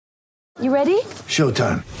You ready?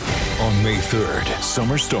 Showtime. On May 3rd,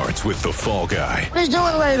 summer starts with The Fall Guy. Let's do it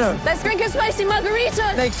later. Let's drink a spicy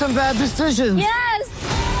margarita. Make some bad decisions. Yes.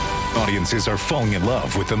 Audiences are falling in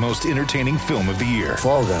love with the most entertaining film of the year.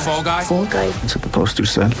 Fall Guy. Fall Guy? Fall Guy. That's what the poster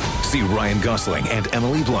said. See Ryan Gosling and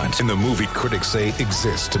Emily Blunt in the movie critics say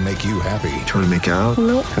exists to make you happy. Trying to make it out?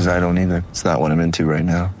 Nope. Because I don't either. It's not what I'm into right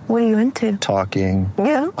now. What are you into? Talking.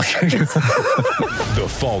 Yeah. The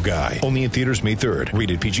Fall Guy. Only in theaters May 3rd.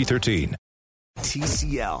 Rated PG-13.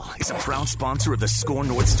 TCL is a proud sponsor of the Score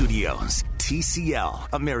North Studios. TCL,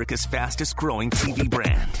 America's fastest growing TV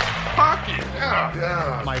brand. Hockey,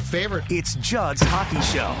 yeah. My favorite. It's Judd's Hockey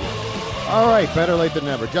Show. All right, better late than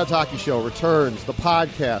never. Judd's Hockey Show returns. The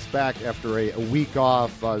podcast back after a week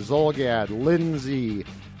off. Zolgad, Lindsay,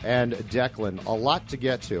 and Declan. A lot to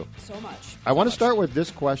get to. So much. I want to start with this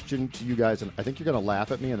question to you guys, and I think you're going to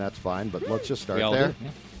laugh at me, and that's fine, but let's just start there. Yeah.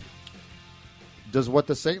 Does what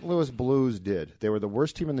the St. Louis Blues did, they were the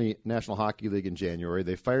worst team in the National Hockey League in January.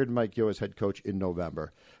 They fired Mike Yeo as head coach in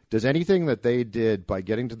November. Does anything that they did by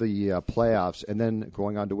getting to the playoffs and then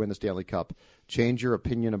going on to win the Stanley Cup change your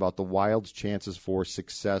opinion about the Wild's chances for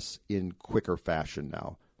success in quicker fashion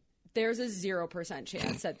now? There's a 0%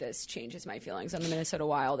 chance that this changes my feelings on the Minnesota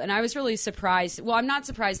Wild. And I was really surprised. Well, I'm not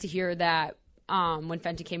surprised to hear that when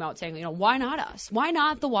Fenton came out saying, why not us? Why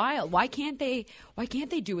not the Wild? Why can't they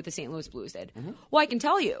do what the St. Louis Blues did? Mm-hmm. Well, I can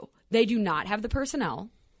tell you, they do not have the personnel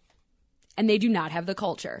and they do not have the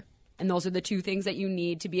culture. And those are the two things that you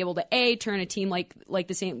need to be able to, A, turn a team like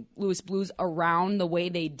the St. Louis Blues around the way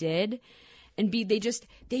they did, and B,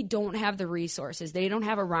 they don't have the resources. They don't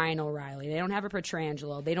have a Ryan O'Reilly. They don't have a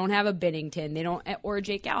Pietrangelo. They don't have a Binnington. Or a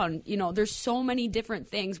Jake Allen. There's so many different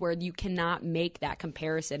things where you cannot make that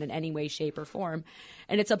comparison in any way, shape, or form.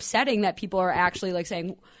 And it's upsetting that people are actually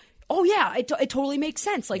saying, "Oh yeah, it totally makes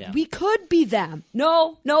sense. We could be them."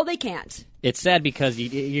 No, they can't. It's sad because you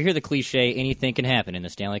hear the cliche, anything can happen in the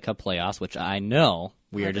Stanley Cup playoffs, which I know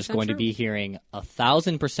we are just going to be hearing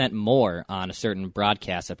 1,000% more on a certain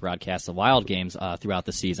broadcast that broadcasts the Wild games throughout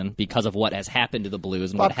the season because of what has happened to the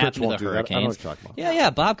Blues and Bob what happened Kurtz to the won't do that. I know what Hurricanes. you're talking Yeah,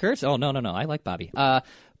 Bob Kurtz. Oh, no, I like Bobby.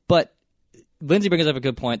 But Lindsay brings up a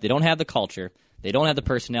good point. They don't have the culture. They don't have the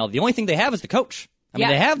personnel. The only thing they have is the coach. They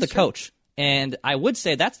have the coach. And I would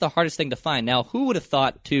say that's the hardest thing to find. Now, who would have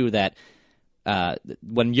thought, too, that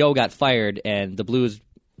when Yeo got fired and the Blues,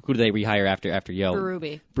 who do they rehire after Yeo?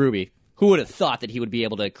 Berube. Who would have thought that he would be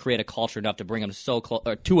able to create a culture enough to bring them so close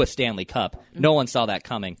to a Stanley Cup? Mm-hmm. No one saw that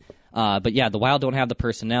coming. But yeah, the Wild don't have the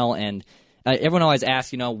personnel, and everyone always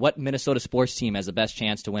asks, what Minnesota sports team has the best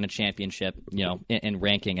chance to win a championship, in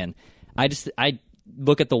ranking. And I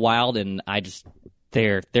look at the Wild, and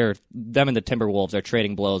they're them and the Timberwolves are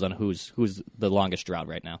trading blows on who's the longest drought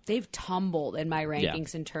right now. They've tumbled in my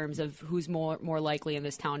rankings in terms of who's more likely in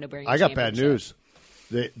this town to bring. I got bad news.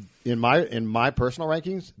 In my personal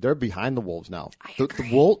rankings, they're behind the Wolves now. The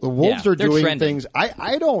Wolves are doing trending. things.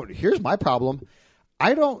 I don't. Here's my problem.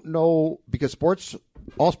 I don't know, because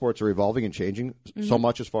all sports are evolving and changing so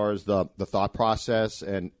much as far as the thought process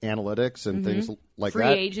and analytics and things like free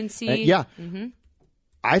that. Agency. And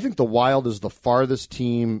I think the Wild is the farthest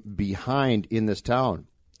team behind in this town.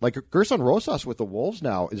 Like Gerson Rosas with the Wolves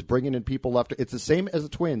now is bringing in people left. It's the same as the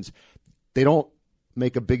Twins. They don't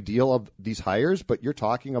make a big deal of these hires, but you're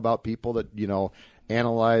talking about people that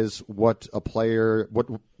analyze what a player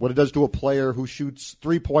what it does to a player who shoots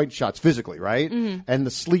 3-point shots physically, right? And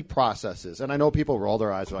the sleep processes. And I know people roll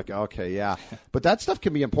their eyes like, okay, yeah, but that stuff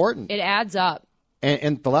can be important. It adds up.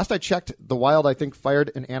 And the last I checked, the Wild, I think,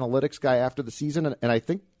 fired an analytics guy after the season, and I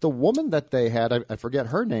think the woman that they had, I forget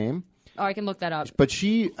her name. Oh, I can look that up. But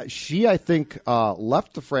she I think,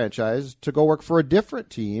 left the franchise to go work for a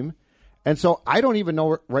different team. And so I don't even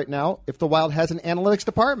know right now if the Wild has an analytics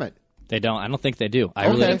department. They don't. I don't think they do.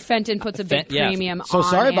 I think Fenton puts a big premium on So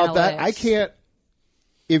sorry about that. analytics. I can't.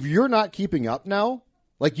 If you're not keeping up now,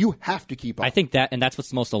 you have to keep up. I think that's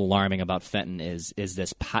what's most alarming about Fenton is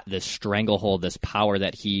this stranglehold, this power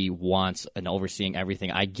that he wants and overseeing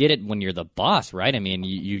everything. I get it when you're the boss, right? I mean,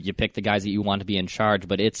 you pick the guys that you want to be in charge,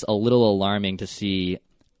 but it's a little alarming to see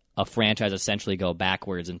a franchise essentially go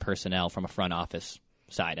backwards in personnel from a front office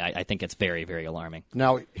side. I think it's very, very alarming.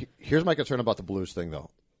 Now, here's my concern about the Blues thing,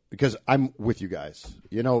 though, because I'm with you guys.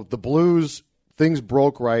 The Blues, things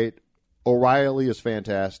broke right. O'Reilly is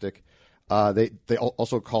fantastic. They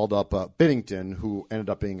also called up Binnington, who ended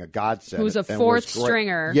up being a godsend. Who's a fourth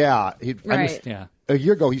stringer. Yeah. Right. A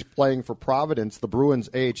year ago, he's playing for Providence, the Bruins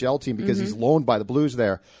AHL team, because he's loaned by the Blues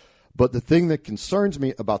there. But the thing that concerns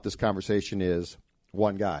me about this conversation is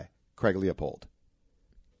one guy, Craig Leopold.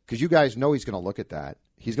 Because you guys know he's going to look at that.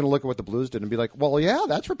 He's going to look at what the Blues did and be like, well, yeah,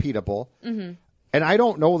 that's repeatable. Mm-hmm. And I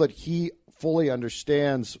don't know that he fully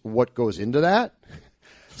understands what goes into that.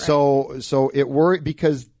 Right. So it worried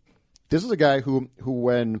because this is a guy who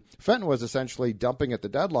when Fenton was essentially dumping at the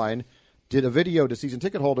deadline, did a video to season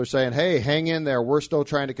ticket holders saying, hey, hang in there. We're still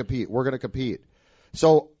trying to compete. We're going to compete.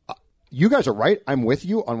 So you guys are right. I'm with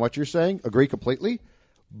you on what you're saying. Agree completely.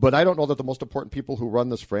 But I don't know that the most important people who run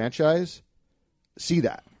this franchise see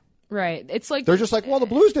that. Right. It's like they're just like, well, the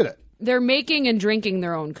Blues did it. They're making and drinking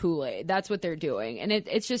their own Kool-Aid. That's what they're doing. And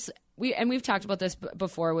it's just we've talked about this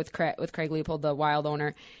before with Craig Leopold, the Wild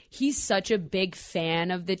owner. He's such a big fan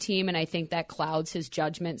of the team, and I think that clouds his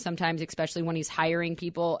judgment sometimes, especially when he's hiring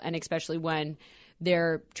people and especially when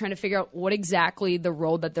they're trying to figure out what exactly the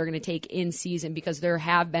road that they're going to take in season, because there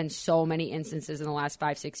have been so many instances in the last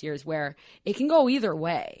 5-6 years where it can go either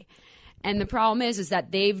way. And the problem is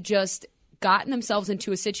that they've just gotten themselves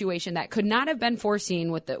into a situation that could not have been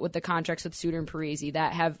foreseen with the contracts with Suter and Parise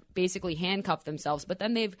that have basically handcuffed themselves, but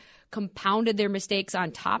then they've compounded their mistakes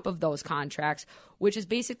on top of those contracts, which has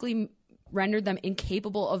basically rendered them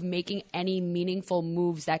incapable of making any meaningful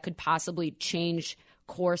moves that could possibly change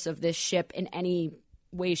course of this ship in any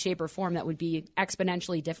way, shape, or form that would be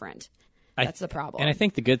exponentially different. That's the problem. And I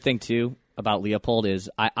think the good thing, too, about Leopold is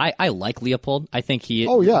I like Leopold. I think he...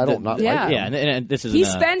 Oh, yeah, I don't not like him. Yeah, and this is... He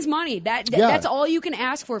spends money. That's all you can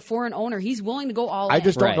ask for an owner. He's willing to go all in. I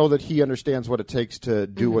just don't know that he understands what it takes to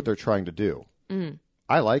do what they're trying to do. Mm-hmm.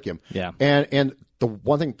 I like him. Yeah. And the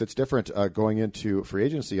one thing that's different going into free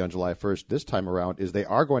agency on July 1st this time around is they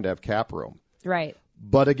are going to have cap room. Right.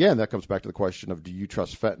 But again, that comes back to the question of, do you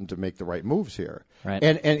trust Fenton to make the right moves here? Right.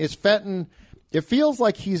 And is Fenton... It feels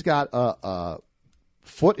like he's got a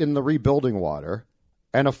foot in the rebuilding water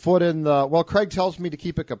and a foot in the, well, Craig tells me to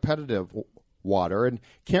keep it competitive water, and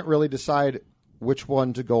can't really decide which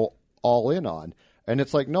one to go all in on. And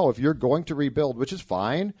it's like, no, if you're going to rebuild, which is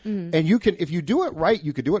fine, and you can, if you do it right,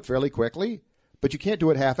 you could do it fairly quickly, but you can't do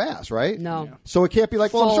it half-ass, right? No. Yeah. So it can't be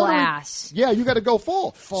like, well, full I'm sort of ass. Yeah, you got to go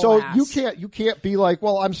full. So ass. You can't be like,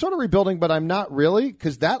 well, I'm sort of rebuilding, but I'm not really,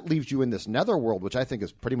 because that leaves you in this netherworld, which I think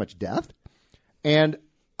is pretty much death. And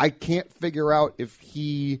I can't figure out if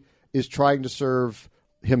he is trying to serve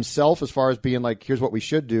himself as far as being like, here's what we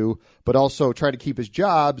should do, but also trying to keep his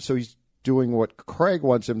job, so he's doing what Craig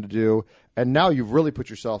wants him to do. And now you've really put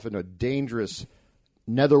yourself in a dangerous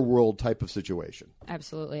netherworld type of situation.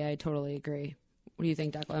 Absolutely. I totally agree. What do you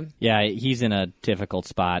think, Declan? Yeah, he's in a difficult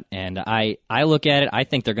spot, and I look at it, I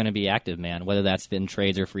think they're going to be active, man, whether that's been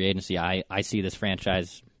trades or free agency. I see this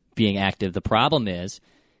franchise being active. The problem is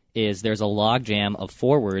there's a logjam of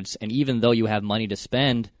forwards, and even though you have money to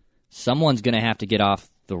spend, someone's going to have to get off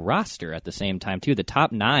the roster at the same time, too. The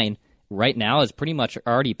top 9 right now is pretty much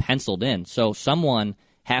already penciled in, so someone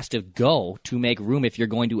has to go to make room if you're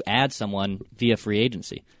going to add someone via free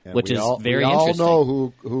agency, which is very interesting. We all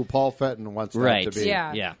know who Paul Fenton wants that to be.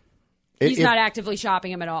 Yeah. He's not actively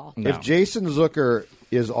shopping him at all. No. If Jason Zucker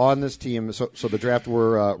is on this team, so the draft,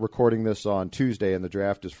 we're recording this on Tuesday, and the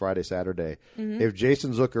draft is Friday, Saturday. Mm-hmm. If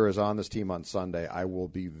Jason Zucker is on this team on Sunday, I will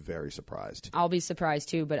be very surprised. I'll be surprised,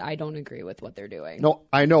 too, but I don't agree with what they're doing. No,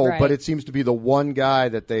 I know, right. But it seems to be the one guy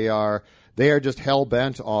that they are just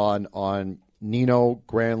hell-bent on Nino,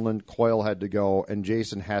 Granlund, Coyle had to go, and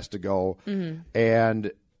Jason has to go. Mm-hmm.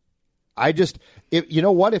 And I just, you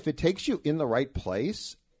know what? If it takes you in the right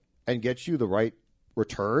place and gets you the right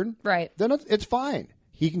return, right, then it's fine.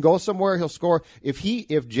 He can go somewhere, he'll score.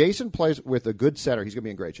 If Jason plays with a good center, he's going to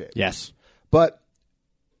be in great shape. Yes. But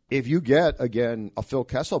if you get, again, a Phil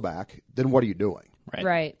Kessel back, then what are you doing?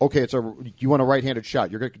 Right. Okay, you want a right-handed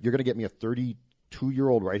shot. You're going to get me a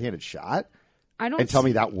 32-year-old right-handed shot? And tell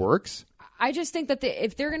me that works? I just think that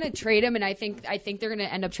if they're going to trade him, and I think they're going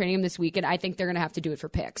to end up trading him this weekend, I think they're going to have to do it for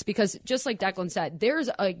picks, because just like Declan said,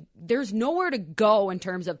 there's nowhere to go in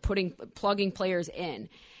terms of plugging players in.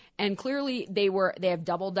 And clearly they have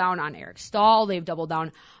doubled down on Eric Stahl. They've doubled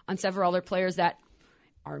down on several other players that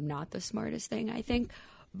are not the smartest thing, I think.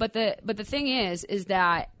 But the thing is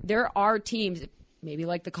that there are teams, maybe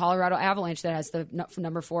like the Colorado Avalanche, that has the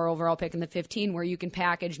number 4 overall pick in the 15, where you can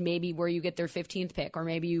package maybe where you get their 15th pick, or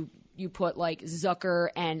maybe you put like Zucker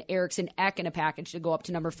and Eriksson Ek in a package to go up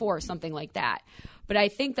to number 4, something like that. But I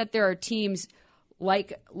think that there are teams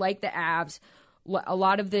like the Avs, a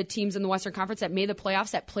lot of the teams in the Western Conference that made the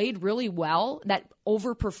playoffs, that played really well, that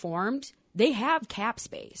overperformed. They have cap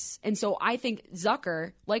space. And so I think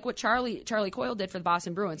Zucker, like what Charlie Coyle did for the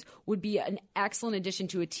Boston Bruins, would be an excellent addition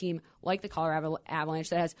to a team like the Colorado Avalanche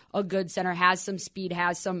that has a good center, has some speed,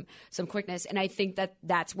 has some quickness. And I think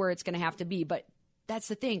that's where it's going to have to be. But that's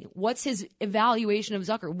the thing. What's his evaluation of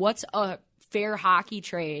Zucker? What's a fair hockey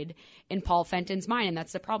trade in Paul Fenton's mind. And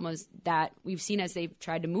that's the problem, is that we've seen as they've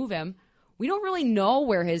tried to move him, we don't really know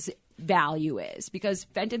where his value is, because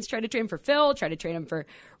Fenton's tried to trade him for Phil, tried to trade him for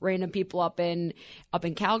random people up in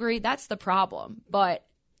Calgary. That's the problem. But,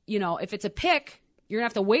 if it's a pick, you're going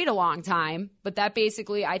to have to wait a long time. But that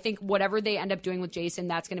basically, I think whatever they end up doing with Jason,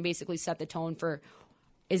 that's going to basically set the tone for,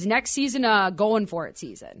 is next season a going for it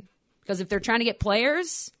season? Because if they're trying to get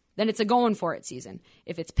players, then it's a going for it season.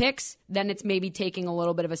 If it's picks, then it's maybe taking a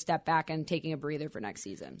little bit of a step back and taking a breather for next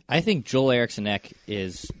season. I think Joel Eriksson-Ek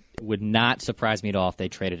would not surprise me at all if they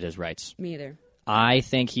traded his rights. Me either. I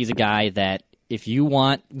think he's a guy that if you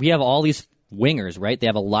want, we have all these wingers, right? They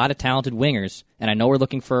have a lot of talented wingers, and I know we're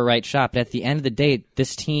looking for a right shot, but at the end of the day,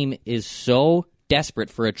 this team is so desperate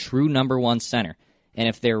for a true number one center. And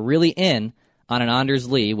if they're really in on an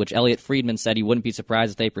Anders Lee, which Elliot Friedman said he wouldn't be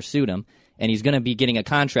surprised if they pursued him, and he's going to be getting a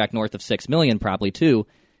contract north of $6 million probably too,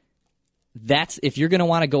 if you're going to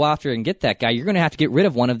want to go after and get that guy, you're going to have to get rid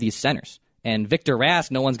of one of these centers. And Victor Rask,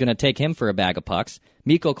 no one's going to take him for a bag of pucks.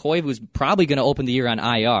 Mikko Koivu's probably going to open the year on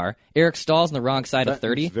IR. Eric Stahl's on the wrong side of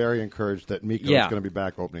 30. He's very encouraged that Mikko is going to be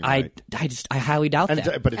back opening night. I highly doubt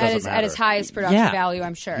that. But it doesn't matter. At his highest production value,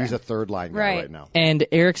 I'm sure. He's a third-line guy right now. And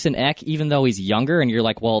Eriksson-Ek, even though he's younger, and you're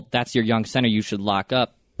like, well, that's your young center, you should lock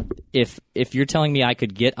up. If you're telling me I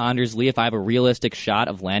could get Anders Lee if I have a realistic shot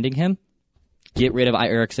of landing him, get rid of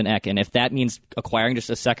Eriksson-Ek. And if that means acquiring just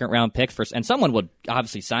a second-round pick, and someone would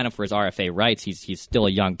obviously sign him for his RFA rights. He's still a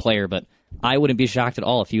young player, but I wouldn't be shocked at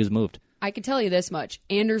all if he was moved. I can tell you this much.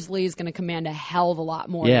 Anders Lee is going to command a hell of a lot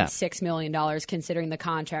more than $6 million, considering the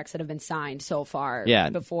contracts that have been signed so far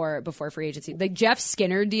before free agency. The Jeff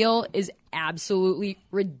Skinner deal is absolutely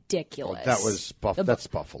ridiculous. That's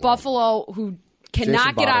Buffalo. Buffalo, who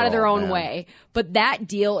cannot get out of their own way. But that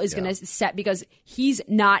deal is going to set, because he's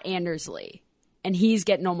not Anders Lee. And he's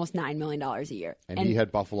getting almost $9 million a year. And he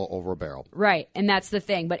had Buffalo over a barrel. Right, and that's the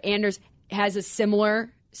thing. But Anders has a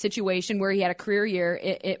similar situation where he had a career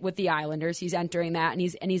year with the Islanders. He's entering that, and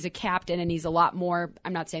he's a captain, and he's a lot more.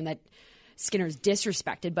 I'm not saying that Skinner's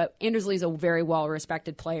disrespected, but Anders Lee's a very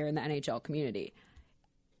well-respected player in the NHL community.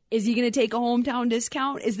 Is he going to take a hometown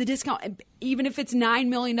discount? Is the discount, even if it's $9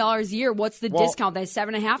 million a year, what's the discount? That's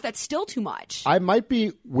 7.5? That's still too much. I might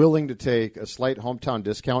be willing to take a slight hometown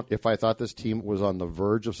discount if I thought this team was on the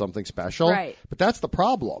verge of something special. Right. But that's the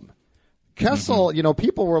problem. Kessel,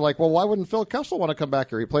 people were like, well, why wouldn't Phil Kessel want to come back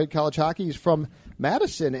here? He played college hockey. He's from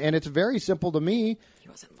Madison, and it's very simple to me. He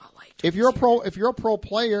wasn't well liked. If you're a pro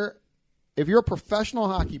player, if you're a professional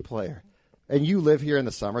hockey player, and you live here in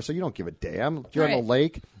the summer, so you don't give a damn. You're on the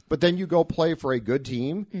lake, but then you go play for a good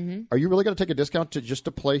team. Are you really going to take a discount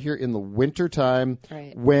to play here in the wintertime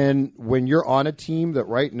when you're on a team that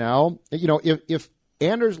right now, if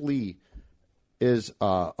Anders Lee is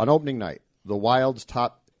on opening night, the Wild's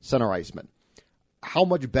top center iceman, how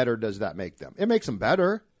much better does that make them? It makes them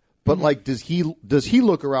better, but does he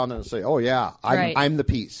look around and say, "Oh yeah, I'm the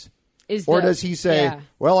piece," does he say,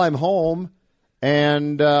 "Well, I'm home,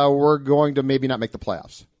 and we're going to maybe not make the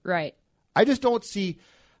playoffs"? Right. I just don't see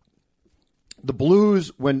the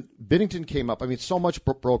Blues when Binnington came up. I mean, so much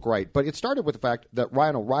broke right, but it started with the fact that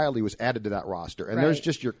Ryan O'Reilly was added to that roster, and there's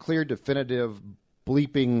just your clear, definitive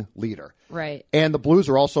bleeping leader. Right. And the Blues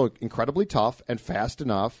are also incredibly tough and fast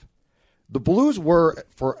enough. The Blues were,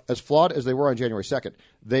 for as flawed as they were on January 2nd,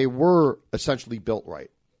 they were essentially built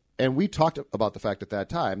right. And we talked about the fact at that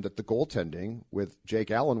time that the goaltending with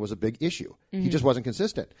Jake Allen was a big issue. He just wasn't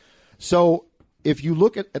consistent. So if you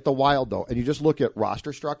look at the Wild, though, and you just look at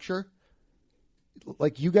roster structure,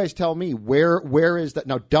 like you guys tell me, where is that?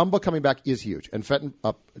 Now, Dumba coming back is huge. And Fenton,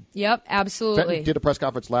 yep, absolutely. Fenton did a press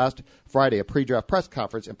conference last Friday, a pre-draft press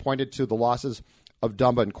conference, and pointed to the losses of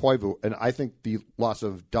Dumba and Koivu. And I think the loss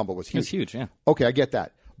of Dumba was huge. It's huge, yeah. Okay, I get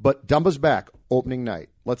that. But Dumba's back opening night.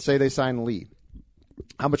 Let's say they sign Lee.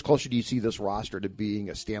 How much closer do you see this roster to being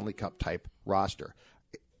a Stanley Cup type roster?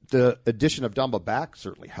 The addition of Dumba back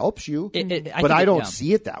certainly helps you, but I don't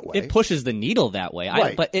see it that way. It pushes the needle that way,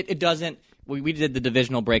 right. But it doesn't. We did the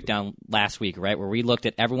divisional breakdown last week, right, where we looked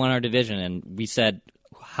at everyone in our division and we said,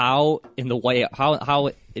 how in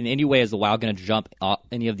any way is the Wild going to jump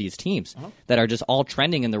any of these teams that are just all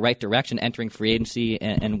trending in the right direction, entering free agency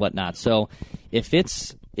and whatnot? So if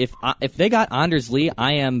they got Anders Lee,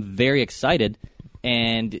 I am very excited,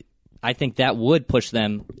 and I think that would push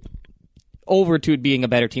them over to being a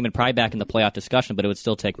better team and probably back in the playoff discussion, but it would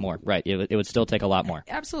still take more. Right. It would still take a lot more.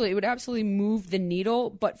 Absolutely. It would absolutely move the needle,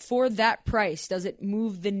 but for that price, does it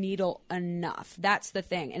move the needle enough? That's the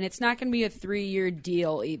thing. And it's not going to be a 3-year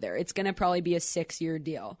deal either. It's going to probably be a 6-year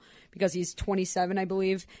deal because he's 27, I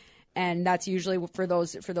believe. And that's usually for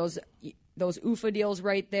those those UFA deals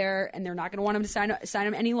right there, and they're not going to want him to sign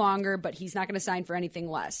him any longer, but he's not going to sign for anything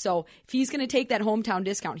less. So if he's going to take that hometown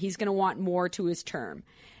discount, he's going to want more to his term.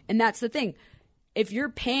 And that's the thing. If you're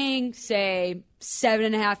paying, say,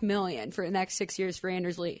 $7.5 million for the next 6 years for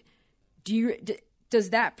Anders Lee, does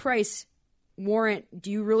that price warrant?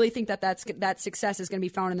 Do you really think that success is going to be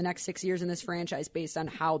found in the next 6 years in this franchise based on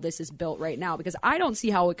how this is built right now? Because I don't see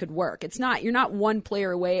how it could work. You're not one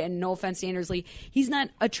player away, and no offense to Anders Lee, he's not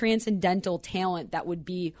a transcendental talent that would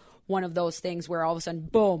be one of those things where all of a sudden,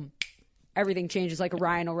 boom, everything changes, like a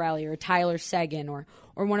Ryan O'Reilly or Tyler Seguin or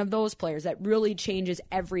one of those players that really changes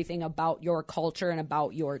everything about your culture and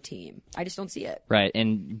about your team. I just don't see it. Right,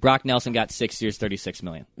 and Brock Nelson got 6 years, $36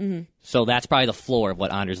 million. Mm-hmm. So that's probably the floor of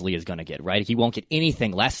what Anders Lee is going to get, right? He won't get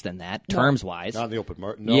anything less than that, terms-wise. Not in the open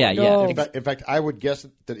market. No. Yeah. In fact, I would guess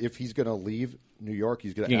that if he's going to leave New York,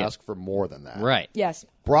 he's going to ask for more than that. Right. Yes.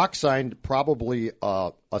 Brock signed probably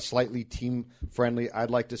a slightly team-friendly,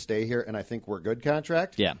 I'd like to stay here, and I think we're good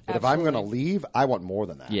contract. Yeah. But if I'm going to leave, I want more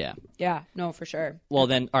than that. Yeah. Yeah, no, for sure. Well,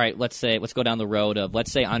 then, all right, let's go down the road of,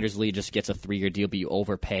 let's say Anders Lee just gets a 3-year deal, but you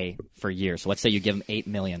overpay for years. So let's say you give him $8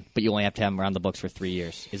 million, but you only have to have him around the books for 3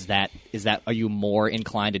 years. Are you more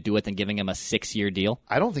inclined to do it than giving him a 6-year deal?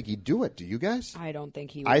 I don't think he'd do it. Do you guys? I don't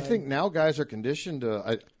think he would. I think now guys are conditioned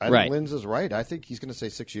to. I think Linz is right. I think he's going to say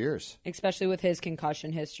 6 years. Especially with his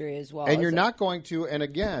concussion history as well. And you're not going to. And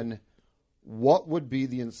again, what would be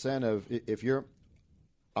the incentive if you're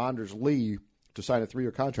Anders Lee to sign a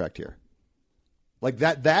 3-year contract here? Like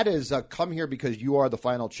that is come here because you are the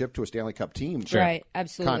final chip to a Stanley Cup team. Sure. Right,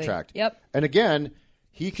 absolutely. Contract. Yep. And again,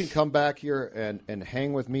 he can come back here and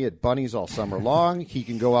hang with me at Bunny's all summer long. He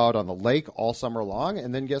can go out on the lake all summer long.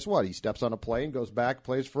 And then guess what? He steps on a plane, goes back,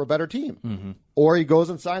 plays for a better team. Mm-hmm. Or he goes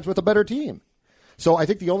and signs with a better team. So I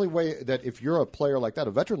think the only way that if you're a player like that,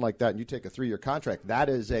 a veteran like that, and you take a 3-year contract, that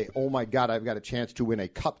is oh my God, I've got a chance to win a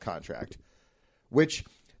cup contract. Which,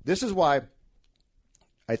 this is why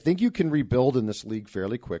I think you can rebuild in this league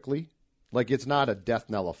fairly quickly. Like, it's not a death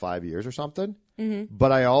knell of 5 years or something. Mm-hmm.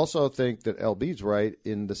 But I also think that LB's right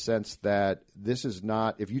in the sense that this is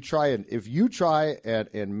not, if you try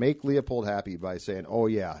and make Leopold happy by saying, oh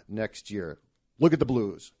yeah, next year, look at the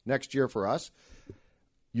Blues, next year for us,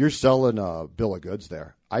 you're selling a bill of goods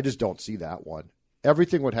there. I just don't see that one.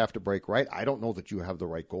 Everything would have to break right. I don't know that you have the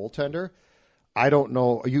right goaltender. I don't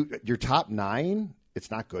know. Your top 9, it's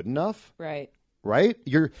not good enough. Right?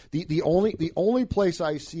 You're the only place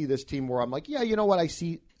I see this team where I'm like, yeah, you know what? I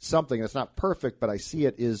see something that's not perfect, but I see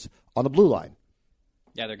it is on the blue line.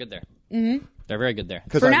 Yeah, they're good there. Mm-hmm. They're very good there.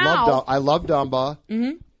 Because I love Dumba.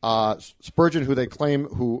 Mm-hmm. Spurgeon,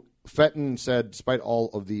 who Fenton said, despite all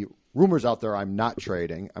of the rumors out there, I'm not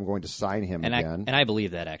trading. I'm going to sign him again. And I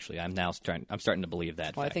believe that, actually. I'm starting to believe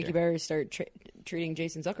that. Well, I think you better start treating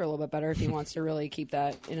Jason Zucker a little bit better if he wants to really keep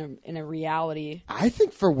that in a reality. I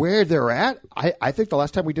think for where they're at, I think the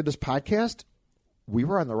last time we did this podcast, we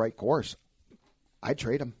were on the right course. I'd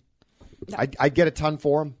trade him. I'd get a ton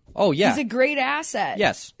for him. Oh, yeah. He's a great asset.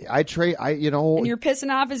 Yes. And you're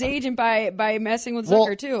pissing off his agent by messing with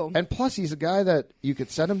Zucker, too. And plus, he's a guy that you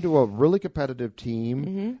could send him to a really competitive team,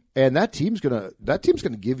 mm-hmm. and that team's gonna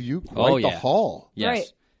give you quite the haul. Yes.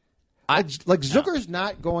 Right. Zucker's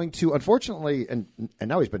not going to, unfortunately, and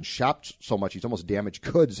now he's been shopped so much, he's almost damaged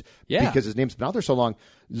goods because his name's been out there so long.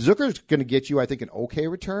 Zucker's going to get you, I think, an okay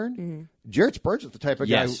return. Mm-hmm. Jared Spurgeon's the type of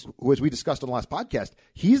guy who, as we discussed on the last podcast,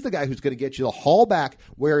 he's the guy who's going to get you the haul back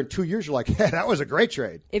where in 2 years you're like, hey, that was a great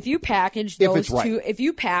trade. If you package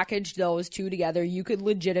those two together, you could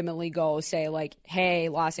legitimately go say like, hey,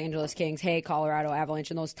 Los Angeles Kings, hey, Colorado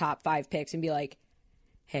Avalanche, and those top 5 picks, and be like,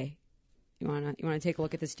 hey, You want to take a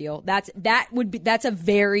look at this deal? That's a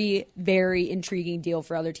very, very intriguing deal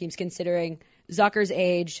for other teams, considering Zucker's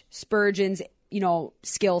age, Spurgeon's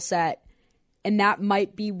skill set, and that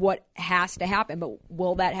might be what has to happen. But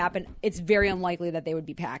will that happen? It's very unlikely that they would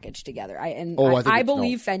be packaged together. I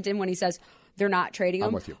believe Fenton when he says they're not trading him.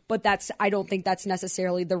 I'm with you. But I don't think that's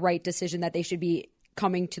necessarily the right decision that they should be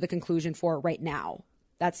coming to the conclusion for right now.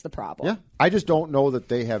 That's the problem. Yeah, I just don't know that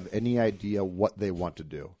they have any idea what they want to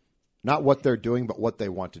do. Not what they're doing, but what they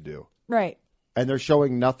want to do. Right. And they're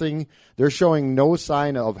showing nothing. They're showing no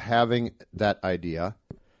sign of having that idea.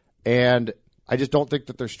 And I just don't think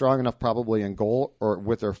that they're strong enough probably in goal or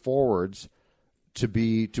with their forwards to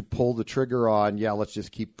pull the trigger on, let's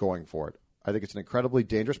just keep going for it. I think it's an incredibly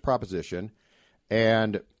dangerous proposition.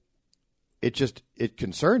 And it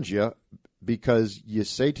concerns you because you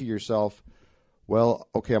say to yourself, well,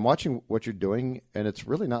 okay, I'm watching what you're doing, and it's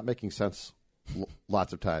really not making sense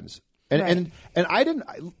lots of times. And I didn't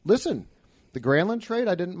listen. The Granlund trade,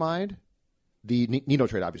 I didn't mind. The Nino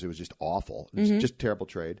trade obviously was just awful. It's just a terrible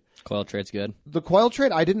trade. Coyle trade's good. The Coyle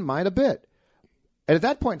trade, I didn't mind a bit. And at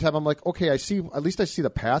that point in time, I'm like, okay, at least I see the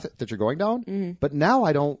path that you're going down. But now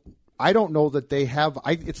I don't know that they have.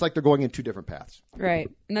 It's like they're going in two different paths. Right,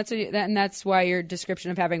 and that's why your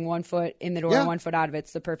description of having one foot in the door and 1 foot out of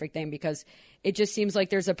it's the perfect thing, because it just seems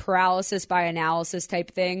like there's a paralysis by analysis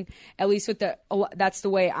type thing. At least that's the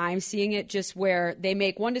way I'm seeing it. Just where they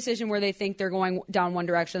make one decision where they think they're going down one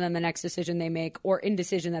direction, then the next decision they make or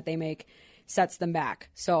indecision that they make sets them back.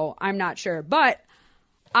 So I'm not sure, but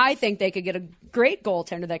I think they could get a great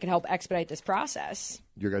goaltender that could help expedite this process.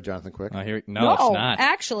 You got Jonathan Quick? No, it's not.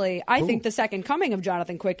 Actually, I think the second coming of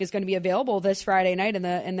Jonathan Quick is going to be available this Friday night in the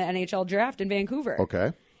NHL draft in Vancouver.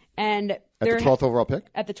 Okay. And at the 12th overall pick?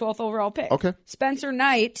 At the 12th overall pick. Okay. Spencer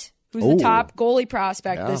Knight, who's the top goalie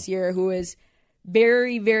prospect this year, who is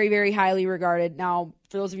very, very, very highly regarded. Now,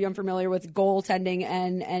 for those of you unfamiliar with goaltending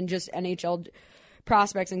and just NHL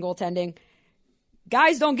prospects and goaltending,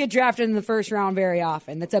 guys don't get drafted in the first round very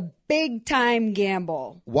often. That's a big-time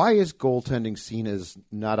gamble. Why is goaltending seen as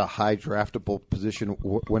not a high draftable position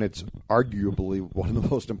when it's arguably one of the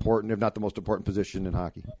most important, if not the most important position in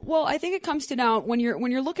hockey? Well, I think it comes to now when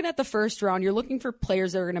you're looking at the first round, you're looking for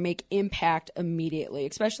players that are going to make impact immediately,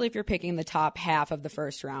 especially if you're picking the top half of the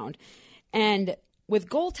first round. And with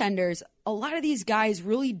goaltenders, a lot of these guys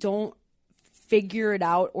really don't figure it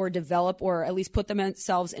out or develop or at least put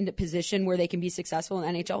themselves into position where they can be successful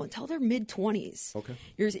in the NHL until their mid-20s. Okay.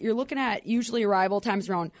 You're looking at usually arrival times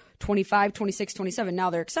around 25, 26, 27. Now,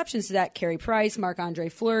 there are exceptions to that. Carey Price, Marc-Andre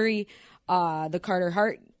Fleury, the Carter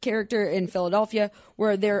Hart character in Philadelphia,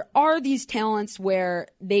 where there are these talents where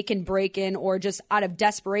they can break in or just out of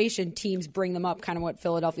desperation, teams bring them up, kind of what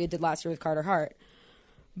Philadelphia did last year with Carter Hart.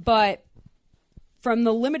 But from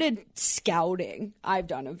the limited scouting I've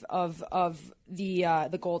done of the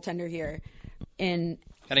goaltender here, heading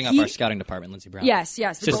up our scouting department, Lindsey Brown. Yes, She's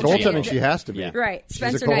goaltending. She has to be. Yeah. Right, She's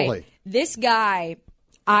Spencer a goalie. Knight. This guy,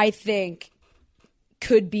 I think,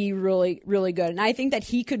 could be really, really good, and I think that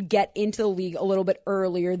he could get into the league a little bit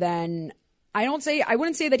earlier than. I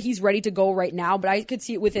wouldn't say that he's ready to go right now, but I could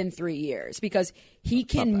see it within 3 years because he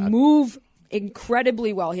can move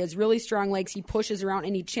incredibly well. He has really strong legs. He pushes around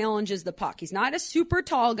and he challenges the puck. He's not a super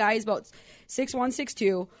tall guy. He's about 6'1",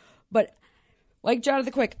 6'2", but like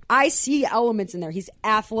Jonathan Quick, I see elements in there. He's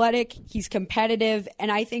athletic, he's competitive,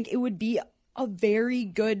 and I think it would be a very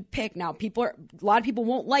good pick. Now, a lot of people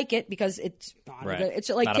won't like it because it's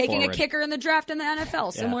like not taking a forward. Kicker in the draft in the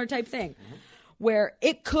NFL, similar type thing, where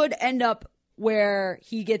it could end up where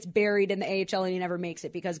he gets buried in the AHL and he never makes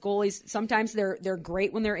it, because goalies sometimes they're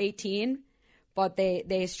great when they're 18. But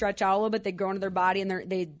they stretch out a little bit, they grow into their body, and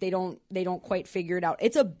they don't quite figure it out.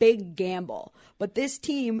 It's a big gamble. But this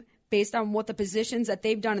team, based on what the positions that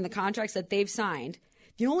they've done and the contracts that they've signed,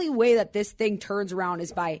 the only way that this thing turns around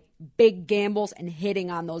is by big gambles and hitting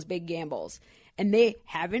on those big gambles. And they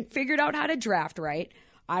haven't figured out how to draft right.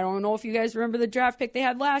 I don't know if you guys remember the draft pick they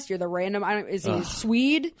had last year. The random, is he a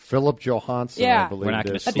Swede? Philip Johansson, Yeah. I believe. We're not it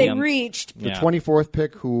going is. to But see they him. reached. The 24th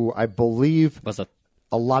pick, who I believe Was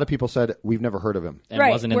a lot of people said we've never heard of him. and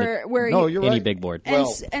wasn't in No, you're any right. big board.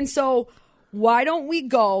 And so why don't we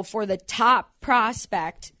go for the top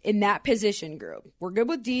prospect in that position group? We're good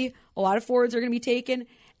with D. A lot of forwards are going to be taken.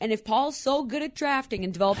 And if Paul's so good at drafting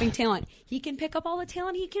and developing talent, he can pick up all the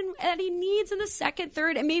talent that he needs in the second,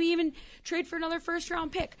 third, and maybe even trade for another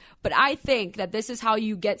first-round pick. But I think that this is how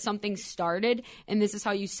you get something started, and this is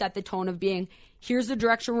how you set the tone of being, here's the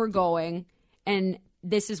direction we're going, and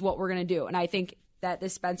this is what we're going to do. And I think that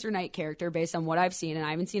this Spencer Knight character, based on what I've seen, and I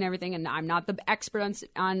haven't seen everything, and I'm not the expert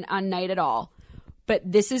on Knight at all, but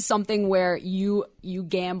this is something where you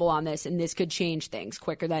gamble on this, and this could change things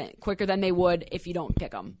quicker than they would if you don't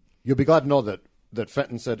pick them. You'll be glad to know that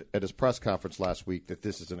Fenton said at his press conference last week that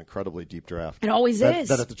this is an incredibly deep draft. It always is.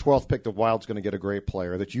 That at the 12th pick, the Wild's going to get a great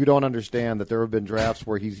player. That you don't understand that there have been drafts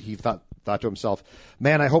where he thought to himself,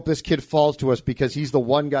 man, I hope this kid falls to us because he's the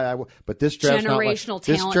one guy. But this draft's Generational not like, talent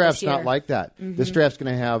this draft's this year. not like that. Mm-hmm. This draft's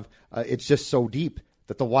going to have it's just so deep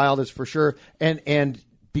that the Wild is for sure. And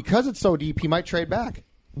because it's so deep, he might trade back.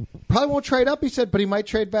 Probably won't trade up, he said, but he might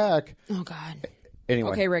trade back. Oh, God.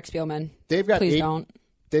 Anyway. Okay, Rick Spielman. Please don't.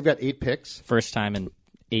 They've got 8 picks. First time in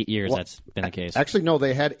 8 years that's been the case. Actually, no,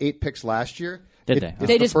 they had 8 picks last year. Did they?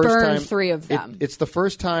 They just burned 3 of them. It's the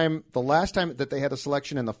first time, the last time that they had a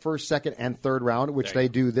selection in the first, second, and third round, which they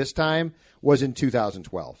do this time, was in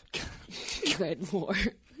 2012. Good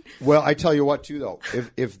Lord. Well, I tell you what, too, though.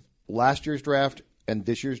 If last year's draft and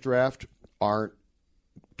this year's draft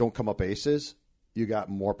don't come up aces, you got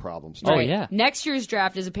more problems. Oh, yeah. Next year's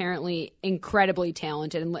draft is apparently incredibly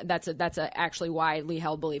talented, and that's a actually widely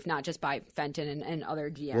held belief, not just by Fenton and other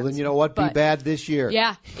GMs. Well, then you know what? Be bad this year.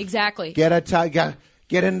 Yeah, exactly.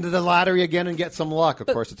 Get into the lottery again and get some luck. Of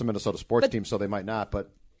course, it's a Minnesota sports team, so they might not,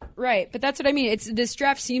 but... Right, but that's what I mean. This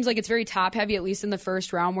draft seems like it's very top heavy, at least in the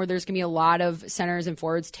first round, where there's going to be a lot of centers and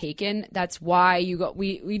forwards taken. That's why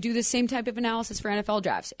we do the same type of analysis for NFL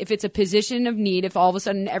drafts. If it's a position of need, if all of a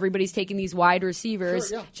sudden everybody's taking these wide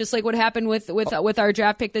receivers, just like what happened with our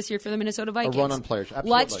draft pick this year for the Minnesota Vikings, a run on players.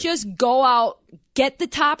 Absolutely. Let's just go out, get the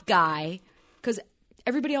top guy, because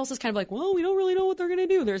everybody else is kind of like, well, we don't really know what they're going to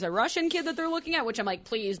do. There's a Russian kid that they're looking at, which I'm like,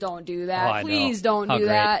 please don't do that. Please don't do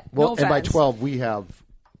that. Well, no and by offense. 12, we have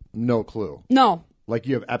no clue. No. Like,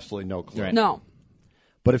 you have absolutely no clue. Right. No.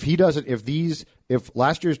 But if he doesn't, if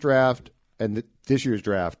last year's draft and this year's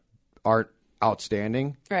draft aren't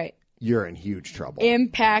outstanding, Right. you're in huge trouble.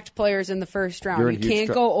 Impact players in the first round. You're You in huge can't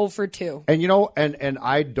go 0 for 2. And you know, and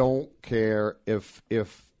I don't care if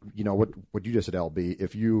you know what you just said, LB.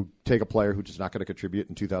 If you take a player who's just not going to contribute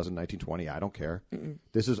in 2019-20, I don't care.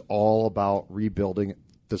 This is all about rebuilding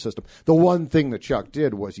the system. The one thing that Chuck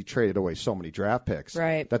did was he traded away so many draft picks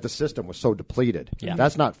Right. that the system was so depleted. Yeah.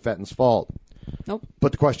 That's not Fenton's fault. Nope.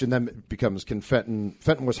 But the question then becomes, can Fenton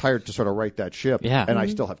was hired to sort of right that ship, Yeah. and I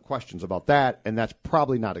still have questions about that, and that's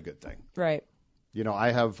probably not a good thing. Right. You know,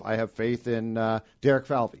 I have faith in Derek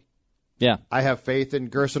Falvey. Yeah. I have faith in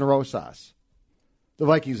Gerson Rosas. The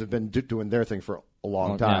Vikings have been doing their thing for a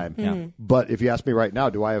long time. Yeah. But if you ask me right now,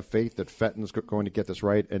 do I have faith that Fenton's going to get this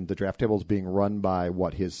right and the draft table is being run by,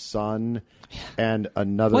 his son and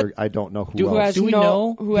another, What? I don't know who Who else. has Do we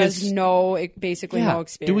know has no basically no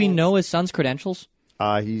experience. Do we know his son's credentials?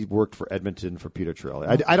 He worked for Edmonton for Peter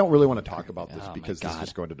Chiarelli. I don't really want to talk about this because this is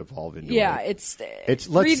just going to devolve into it's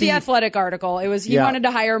let's read see. the Athletic article. It was he Yeah. wanted to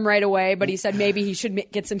hire him right away, but he said maybe he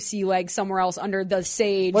should get some sea legs somewhere else under the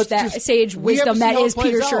sage we have wisdom to that see how is it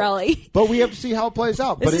plays Peter out. Chiarelli. But we have to see how it plays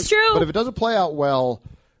out. This is true. But if it doesn't play out well,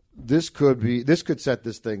 this could set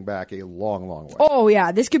this thing back a long, long way. Oh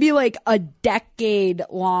yeah, this could be like a decade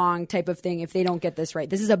long type of thing if they don't get this right.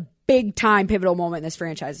 This is a big time pivotal moment in this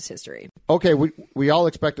franchise's history. Okay, we all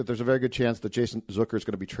expect that there's a very good chance that Jason Zucker is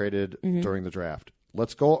going to be traded during the draft.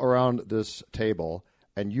 Let's go around this table,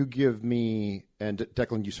 and you give me, and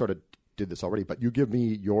Declan, you sort of did this already, but you give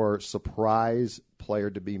me your surprise player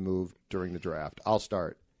to be moved during the draft. I'll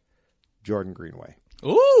start. Jordan Greenway.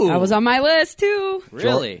 Ooh. That was on my list too.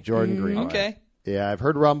 Really? Jordan Greenway. Okay. Yeah, I've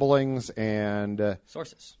heard rumblings and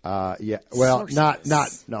Sources. yeah. Well, not no.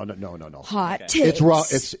 Hot takes. It's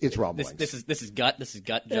rumblings. This is gut. This is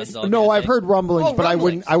gut. Judd's all No, gut. I've heard rumblings, but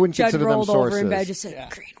rumblings. I wouldn't Judd consider them rolled sources. over in bed, just said,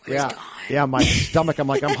 Greenway's gone. Yeah, my stomach. I'm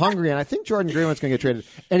like, I'm hungry, and I think Jordan Greenway's going to get traded.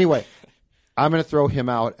 Anyway, I'm going to throw him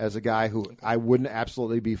out as a guy who I wouldn't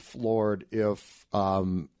absolutely be floored if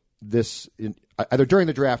either during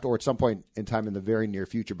the draft or at some point in time in the very near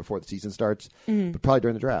future before the season starts, but probably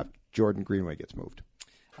during the draft, Jordan Greenway gets moved.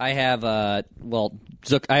 I have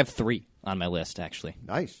Zucker. I have 3 on my list actually.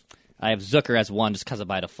 Nice. I have Zucker as 1 just because of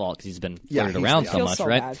by default because he's been Yeah, flirted he's around the so Feels much, so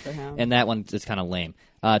right? bad for him. And that one is kind of lame.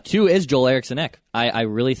 2 is Joel Eriksson-Ek. I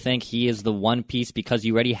really think he is the one piece because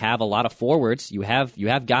you already have a lot of forwards. You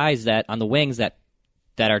have guys that on the wings that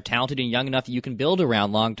are talented and young enough that you can build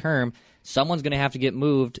around long term. Someone's going to have to get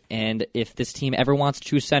moved, and if this team ever wants to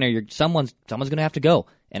choose center, someone's going to have to go.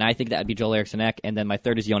 And I think that would be Joel Eriksson-Ek. And then my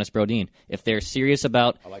 3rd is Jonas Brodin. If they're serious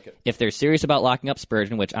about, locking up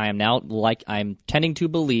Spurgeon, which I am now I'm tending to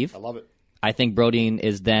believe, I love it. I think Brodin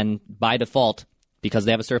is then by default because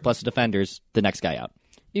they have a surplus of defenders, the next guy out.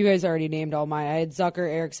 You guys already named all mine. I had Zucker,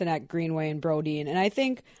 Eriksson-Ek, Greenway, and Brodin. And I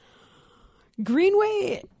think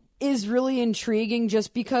Greenway is really intriguing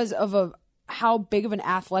just because of how big of an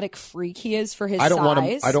athletic freak he is for his size. I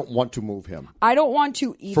don't want to move him. I don't want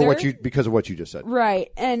to either. Because of what you just said.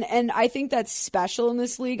 Right. And I think that's special in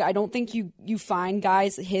this league. I don't think you find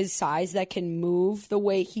guys his size that can move the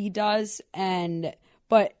way he does.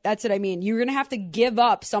 But that's what I mean. You're going to have to give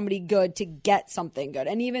up somebody good to get something good.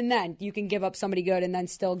 And even then, you can give up somebody good and then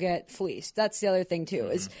still get fleeced. That's the other thing, too,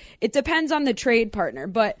 is it depends on the trade partner.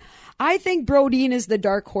 But I think Brodin is the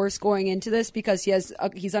dark horse going into this because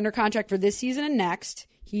he's under contract for this season and next.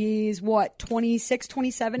 He's, 26,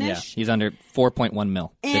 27-ish? Yeah, he's under $4.1 million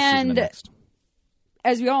this season and next.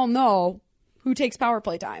 As we all know, who takes power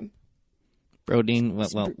play time? Brodin,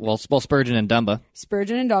 well, Spurgeon and Dumba.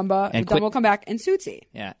 Spurgeon and Dumba. And Dumba will come back. And Sutsy.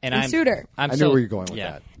 Yeah, and Suter. I knew where you're going with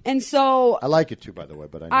that. And so I like it too, by the way.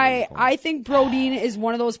 But I think Brodin is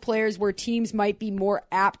one of those players where teams might be more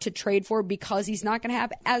apt to trade for because he's not going to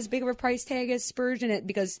have as big of a price tag as Spurgeon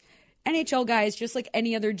because NHL guys, just like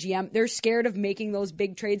any other GM, they're scared of making those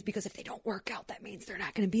big trades because if they don't work out, that means they're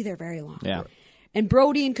not going to be there very long. Yeah. And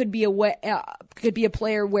Brodin could be a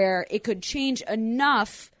player where it could change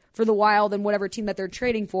enough for the Wild and whatever team that they're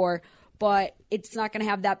trading for, but it's not going to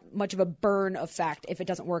have that much of a burn effect if it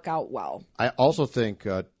doesn't work out well. I also think,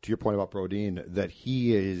 to your point about Brodin, that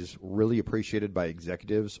he is really appreciated by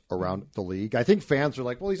executives around the league. I think fans are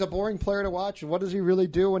like, well, he's a boring player to watch. What does he really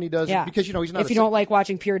do when he does it? Because, he's not if you don't like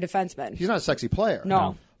watching pure defensemen. He's not a sexy player.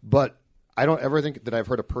 No. But I don't ever think that I've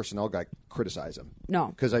heard a personnel guy criticize him. No.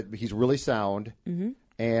 Because he's really sound,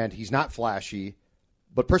 and he's not flashy,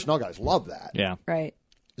 but personnel guys love that. Yeah. Right.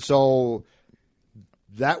 So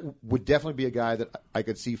that would definitely be a guy that I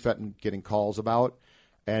could see Fenton getting calls about.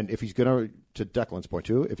 And if he's going to Declan's point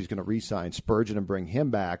too, if he's going to re-sign Spurgeon and bring him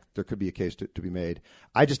back, there could be a case to be made.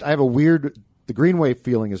 I have a weird, the Greenway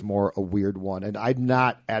feeling is more a weird one. And I'm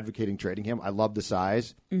not advocating trading him. I love the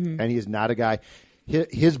size, and he is not a guy.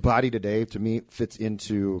 His body today, to me, fits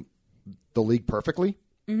into the league perfectly.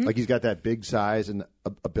 Like he's got that big size and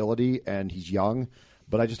ability, and he's young.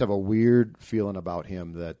 But I just have a weird feeling about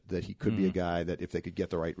him that he could be a guy that if they could get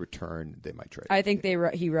the right return, they might trade. I think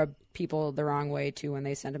he rubbed people the wrong way, too, when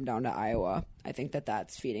they sent him down to Iowa. I think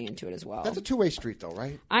that's feeding into it as well. That's a two-way street, though,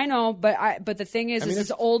 right? I know, but the thing is, this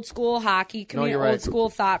is old school hockey, old school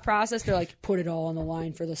thought process. They're like, put it all on the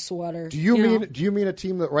line for the sweater. Do you mean a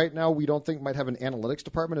team that right now we don't think might have an analytics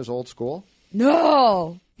department is old school?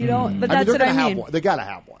 No, you don't. But that's what I mean. Have one. They got to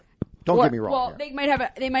have one. Don't get me wrong. Well, here.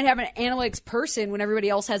 they might have an analytics person when everybody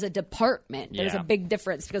else has a department. There's a big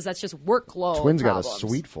difference because that's just workload. Twins problems. got a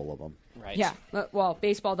suite full of them. Right. Yeah. Well,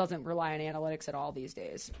 baseball doesn't rely on analytics at all these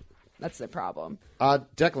days. That's the problem.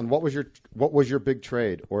 Declan, what was your big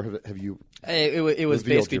trade, or have you? It was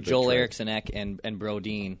basically Joel trade? Eriksson Ek and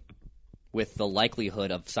Brodin, with the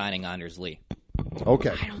likelihood of signing Anders Lee. Okay.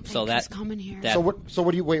 I don't think that's coming here. So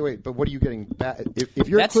what do you wait? But what are you getting back? If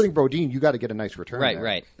you're including Brodin, you got to get a nice return. Right, there.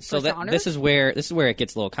 right. So this is where it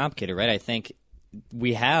gets a little complicated, right? I think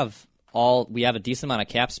we have a decent amount of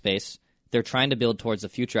cap space. They're trying to build towards the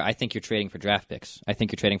future. I think you're trading for draft picks. I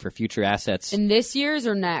think you're trading for future assets. In this year's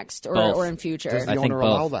or next, or in future? Does the I think owner both.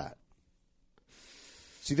 allow that?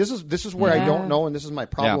 See, this is where I don't know, and this is my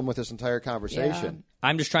problem with this entire conversation.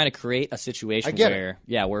 I'm just trying to create a situation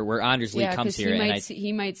where Anders Lee comes here,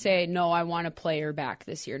 he might say, "No, I want a player back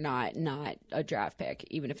this year, not a draft pick,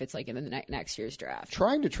 even if it's like in the next year's draft."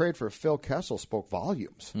 Trying to trade for Phil Kessel spoke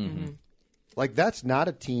volumes. Like that's not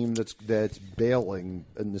a team that's bailing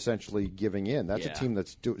and essentially giving in. That's a team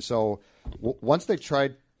that's so. Once they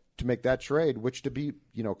tried to make that trade, which to be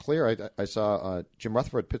clear, I saw Jim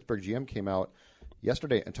Rutherford, Pittsburgh GM, came out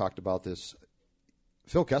yesterday and talked about this.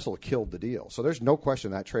 Phil Kessel killed the deal, so there's no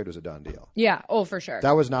question that trade was a done deal. Yeah, for sure.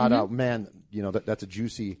 That was not a man. That's a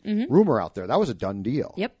juicy rumor out there. That was a done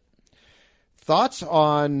deal. Yep. Thoughts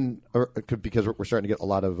on, because we're starting to get a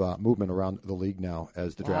lot of movement around the league now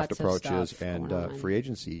as the draft approaches and free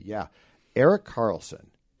agency. Yeah. Erik Karlsson,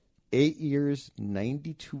 8 years,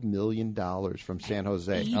 $92 million from San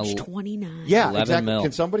Jose. Age 29. Yeah, exactly.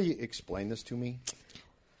 Can somebody explain this to me?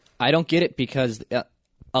 I don't get it because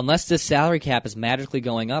unless this salary cap is magically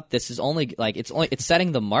going up, this is it's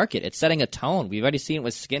setting the market. It's setting a tone. We've already seen it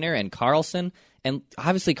with Skinner and Karlsson. And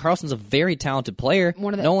obviously, Karlsson's a very talented player.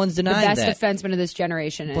 No one's denying that. The best defenseman of this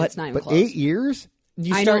generation, and it's not even close. 8 years?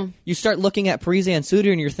 You start looking at Parise and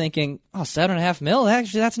Suter, and you're thinking, $7.5 million?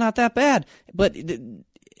 Actually, that's not that bad. But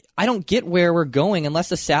I don't get where we're going unless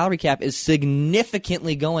the salary cap is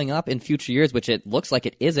significantly going up in future years, which it looks like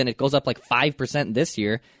it isn't. It goes up like 5% this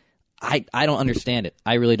year. I don't understand it.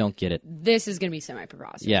 I really don't get it. This is going to be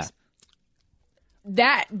semi-preposterous. Yeah.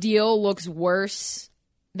 That deal looks worse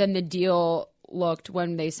than the deal looked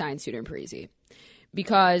when they signed Suter and Parise.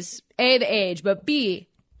 Because, A, the age, but B,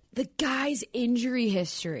 the guy's injury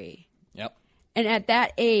history. Yep. And at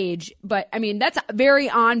that age, but I mean, that's very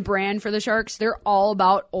on brand for the Sharks. They're all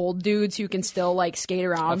about old dudes who can still skate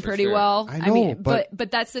around pretty well. I know, but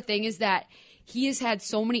that's the thing is that he has had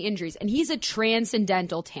so many injuries, and he's a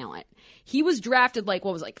transcendental talent. He was drafted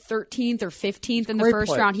 13th or 15th in the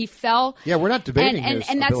first round. He fell. Yeah, we're not debating his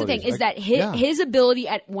and that's the thing abilities. is that his ability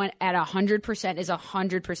at 100% is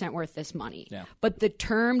 100% worth this money. Yeah. But the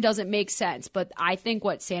term doesn't make sense. But I think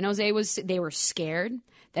what San Jose they were scared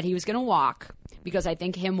that he was going to walk because I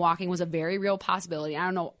think him walking was a very real possibility. I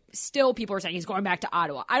don't know. Still, people are saying he's going back to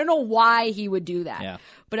Ottawa. I don't know why he would do that. Yeah.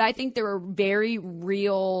 But I think there were very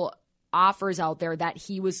real offers out there that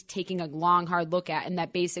he was taking a long, hard look at, and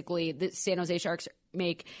that basically the San Jose Sharks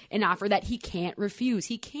make an offer that he can't refuse.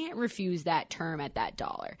 He can't refuse that term at that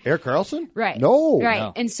dollar. Erik Karlsson? Right. No. Right.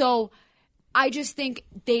 No. And so I just think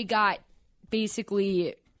they got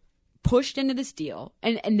basically pushed into this deal,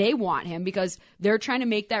 and they want him because they're trying to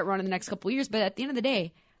make that run in the next couple of years. But at the end of the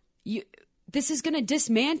day, this is going to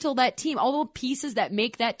dismantle that team. All the pieces that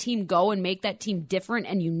make that team go and make that team different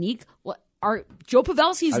and unique are Joe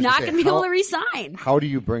Pavelski's not going to be able to resign. How do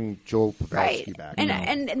you bring Joe Pavelski back? And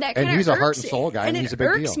that kind of he's a heart and soul guy, and he's a big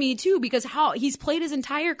deal. And it irks me too because how he's played his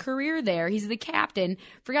entire career there. He's the captain.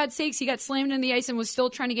 For God's sakes, he got slammed in the ice and was still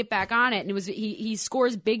trying to get back on it. And he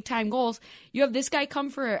scores big time goals. You have this guy come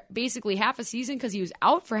for basically half a season because he was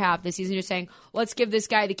out for half the season. You're saying, let's give this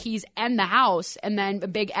guy the keys and the house, and then a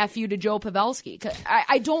big F you to Joe Pavelski.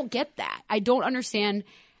 I don't get that. I don't understand.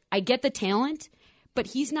 I get the talent, but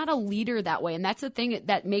he's not a leader that way. And that's the thing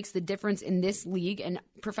that makes the difference in this league and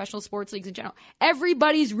professional sports leagues in general.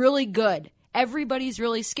 Everybody's really good. Everybody's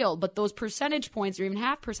really skilled. But those percentage points or even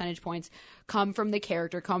half percentage points come from the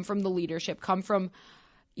character, come from the leadership, come from,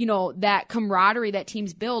 that camaraderie that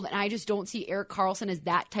teams build. And I just don't see Erik Karlsson as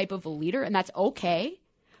that type of a leader. And that's okay.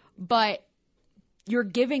 But you're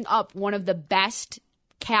giving up one of the best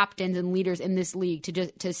captains and leaders in this league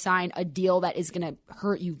to sign a deal that is going to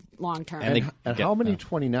hurt you long term. And how many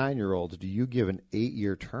 29-year-olds do you give an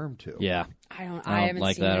 8-year term to? Yeah, I don't haven't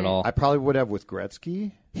like seen that at all. I probably would have with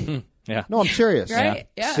Gretzky. Yeah, no, I'm serious. Right?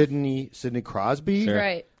 Yeah. Sidney Crosby. Sure.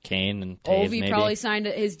 Right. Kane and Taves, Ovi maybe. probably signed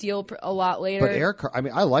his deal a lot later.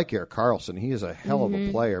 But I like Erik Karlsson. He is a hell of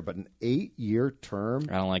a player, but an 8-year term.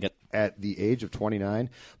 I don't like it at the age of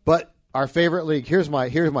 29. But our favorite league. Here's my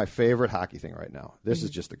favorite hockey thing right now. This is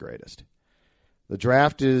just the greatest. The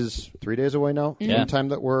draft is 3 days away now from the time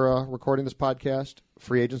that we're recording this podcast.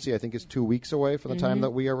 Free agency, I think, is 2 weeks away from the time that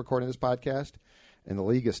we are recording this podcast. And the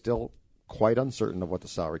league is still quite uncertain of what the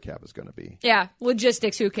salary cap is going to be. Yeah,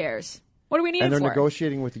 logistics, who cares? What do we need and it they're for?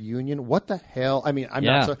 negotiating with the union. What the hell? I mean,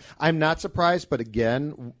 I'm not surprised, but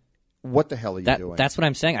again, what the hell are you doing? That's what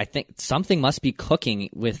I'm saying. I think something must be cooking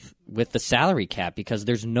with the salary cap because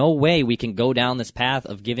there's no way we can go down this path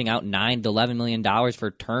of giving out $9 to $11 million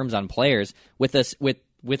for terms on players with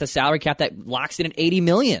a salary cap that locks in at $80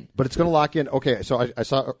 million. But it's going to lock in. Okay, so I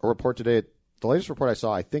saw a report today. The latest report I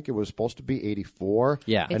saw, I think it was supposed to be 84.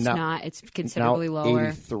 Yeah, it's not. It's considerably lower.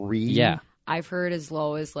 83. Yeah, I've heard as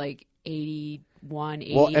low as like 81,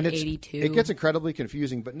 80, well, and 82. It gets incredibly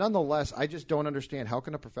confusing, but nonetheless, I just don't understand how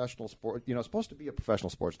can a professional sport, it's supposed to be a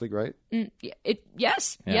professional sports league, right?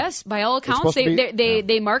 Yes. By all accounts,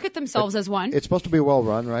 they market themselves as one. It's supposed to be well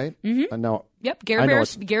run, right? Mm-hmm. And now, yep, Gare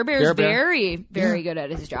Bear's very, very good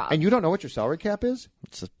at his job. And you don't know what your salary cap is?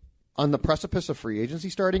 On the precipice of free agency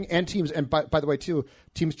starting, and teams, and by the way, too,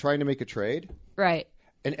 teams trying to make a trade. Right.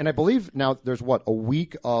 And I believe now there's a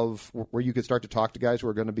week of where you could start to talk to guys who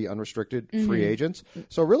are going to be unrestricted free agents.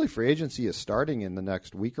 So really, free agency is starting in the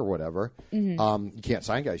next week or whatever. You can't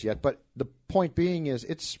sign guys yet, but the point being is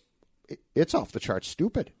it's off the charts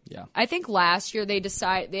stupid. Yeah, I think last year they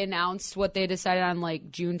announced what they decided on like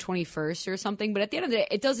June 21st or something. But at the end of the day,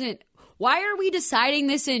 it doesn't. Why are we deciding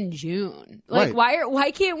this in June? Like, right.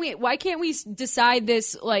 why can't we decide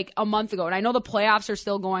this like a month ago? And I know the playoffs are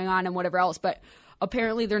still going on and whatever else, but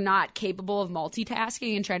apparently they're not capable of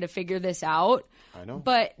multitasking and trying to figure this out. I know.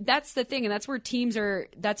 But that's the thing, and that's where teams are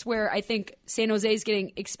 – that's where I think San Jose is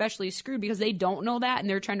getting especially screwed because they don't know that, and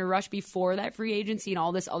they're trying to rush before that free agency and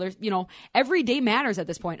all this other – every day matters at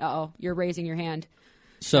this point. Uh-oh, you're raising your hand.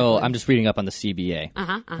 So I'm just reading up on the CBA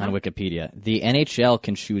on Wikipedia. The NHL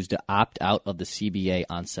can choose to opt out of the CBA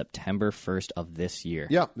on September 1st of this year.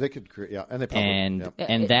 Yeah, they could – yeah, and they probably –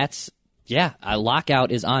 And that's – a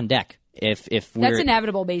lockout is on deck. If that's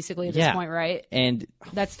inevitable, basically at this point, right? And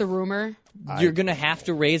that's the rumor. You're gonna have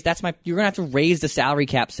to raise. You're gonna have to raise the salary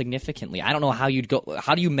cap significantly. I don't know how you'd go.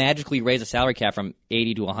 How do you magically raise a salary cap from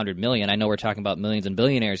 80 to 100 million? I know we're talking about millions and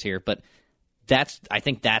billionaires here, but I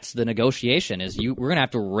think that's the negotiation. We're gonna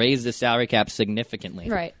have to raise the salary cap significantly.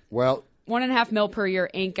 Right. Well, $1.5 million per year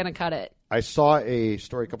ain't gonna cut it. I saw a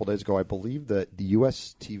story a couple days ago. I believe that the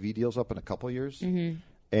U.S. TV deal's up in a couple of years,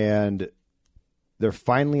 and they're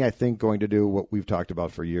finally, I think, going to do what we've talked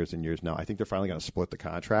about for years and years now. I think they're finally going to split the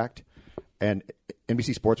contract, and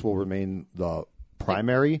NBC Sports will remain the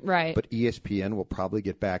primary, right? But ESPN will probably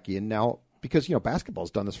get back in now because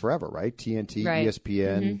basketball's done this forever, right? TNT, right.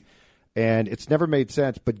 ESPN, and it's never made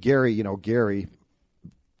sense. But Gary,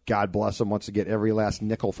 God bless him, wants to get every last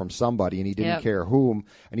nickel from somebody, and he didn't care whom,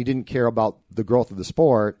 and he didn't care about the growth of the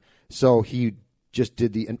sport, so he just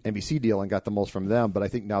did the NBC deal and got the most from them. But I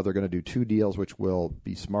think now they're going to do 2 deals, which will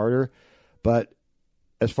be smarter. But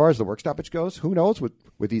as far as the work stoppage goes, who knows with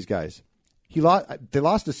these guys? They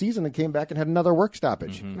lost the season and came back and had another work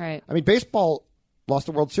stoppage. Right. I mean, baseball lost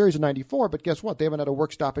the World Series in '94, but guess what? They haven't had a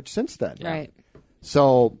work stoppage since then. Right.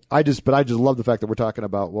 So I just love the fact that we're talking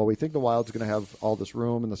about, well, we think the Wild's going to have all this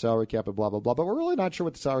room and the salary cap and blah, blah, blah, but we're really not sure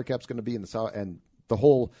what the salary cap's going to be and the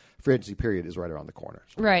whole free agency period is right around the corner.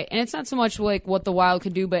 So. Right. And it's not so much like what the Wild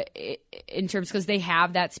could do, but in terms, because they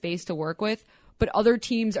have that space to work with, but other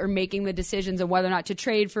teams are making the decisions on whether or not to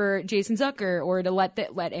trade for Jason Zucker or to let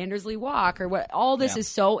Anders Lee walk or what. All this is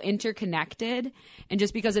so interconnected. And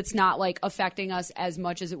just because it's not like affecting us as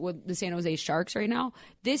much as it would the San Jose Sharks right now,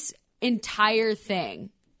 this entire thing,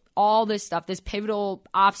 all this stuff, this pivotal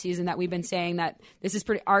offseason that we've been saying that this is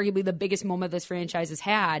pretty arguably the biggest moment this franchise has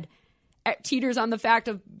had, teeters on the fact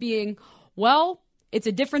of being, well, it's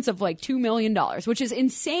a difference of like $2 million, which is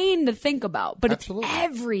insane to think about, but Absolutely. It's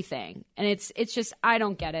everything. And it's just, I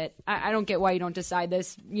don't get it. I don't get why you don't decide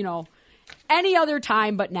this, any other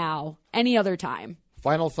time but now. Any other time.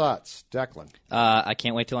 Final thoughts, Declan. I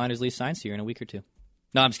can't wait till Anders Lee signs here in a week or two.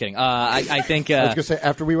 No, I'm just kidding. I think. I was going to say,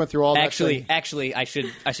 after we went through all actually, I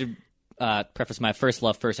should preface my first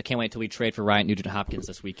love first. I can't wait till we trade for Ryan Nugent-Hopkins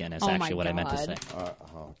this weekend. Is actually what I meant to say.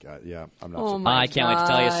 Oh God, yeah, I'm not. I can't wait to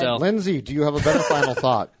tell you so. Lindsay, do you have a better final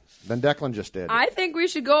thought than Declan just did? I think we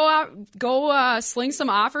should go sling some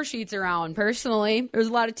offer sheets around. Personally, there's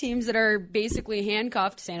a lot of teams that are basically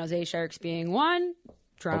handcuffed. San Jose Sharks being one,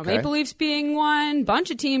 Toronto Maple Leafs being one.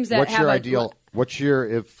 Bunch of teams that What's have your ideal? What's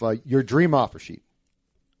your your dream offer sheet?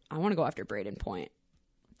 I want to go after Braden Point.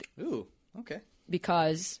 Ooh, okay.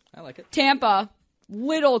 Because I like it. Tampa,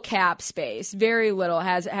 little cap space, very little,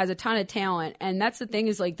 has a ton of talent, and that's the thing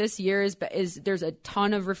is like this year is there's a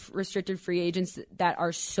ton of restricted free agents that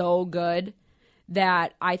are so good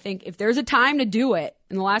that I think if there's a time to do it,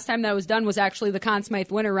 and the last time that was done was actually the Conn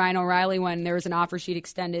Smythe winner Ryan O'Reilly when there was an offer sheet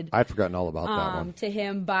extended. I'd forgotten all about that one to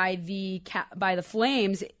him by the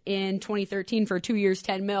Flames in 2013 for 2 years,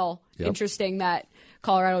 $10 million. Yep. Interesting that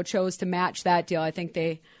Colorado chose to match that deal. I think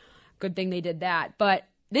good thing they did that. But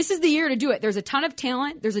this is the year to do it. There's a ton of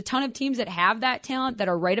talent. There's a ton of teams that have that talent that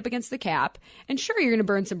are right up against the cap. And sure, you're going to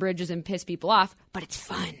burn some bridges and piss people off, but it's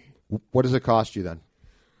fun. What does it cost you then?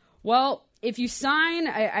 Well, if you sign,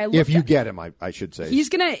 if you get him, I should say he's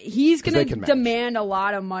gonna demand a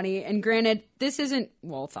lot of money. And granted, this isn't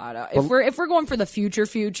well thought out. If we're going for the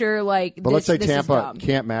future, like, but let's say Tampa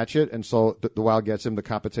can't match it, and so the Wild gets him the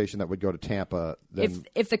compensation that would go to Tampa. Then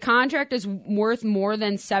if the contract is worth more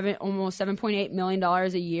than almost $7.8 million a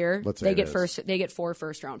year, they get 4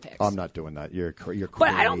 first-round picks. I'm not doing that. You're crazy. But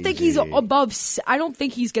I don't think he's above. I don't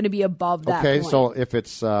think he's going to be above that. Okay, point. So if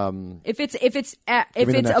it's above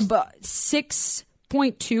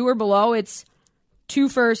 6.2 or below, it's 2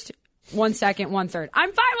 first, 1 second, 1 third.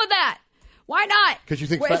 I'm fine with that. Why not? Because you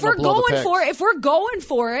think if we're going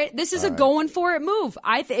for it, this is going for it move.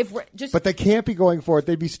 But they can't be going for it.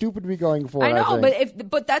 They'd be stupid to be going for it. I know,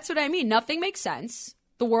 but that's what I mean. Nothing makes sense.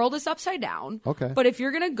 The world is upside down. Okay. But if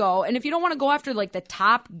you're gonna go, and if you don't want to go after like the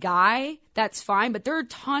top guy, that's fine. But there are a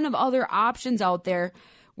ton of other options out there.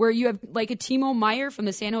 Where you have like a Timo Meier from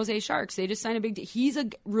the San Jose Sharks. They just signed a big deal. He's a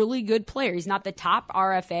really good player. He's not the top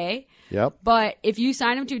RFA. Yep. But if you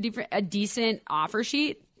sign him to a decent offer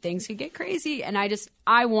sheet, things could get crazy. And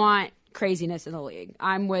I want craziness in the league.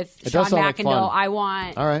 I'm with Sean McIndoe. I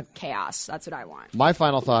want chaos. That's what I want. My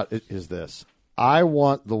final thought is this. I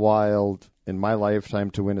want the Wild in my lifetime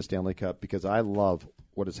to win a Stanley Cup because I love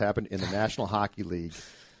what has happened in the National Hockey League.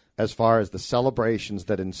 As far as the celebrations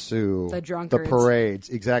that ensue, the parades.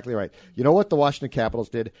 Exactly right. You know what the Washington Capitals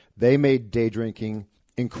did? They made day drinking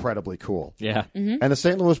incredibly cool. Yeah. Mm-hmm. And the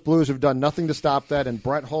St. Louis Blues have done nothing to stop that, and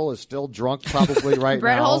Brett Hull is still drunk probably right now.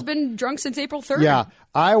 Brett Hull's been drunk since April 3rd. Yeah.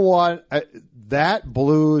 I want that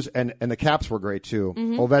Blues, and the Caps were great too.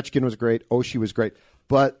 Mm-hmm. Ovechkin was great. Oshie was great.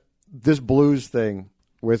 But this Blues thing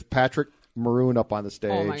with Patrick Maroon up on the stage.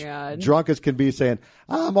 Oh, my God. Drunk as can be saying,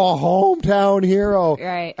 I'm a hometown hero.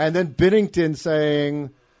 Right. And then Binnington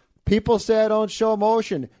saying, people say I don't show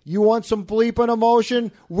emotion. You want some bleeping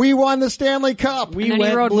emotion? We won the Stanley Cup. He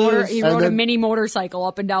rode a mini motorcycle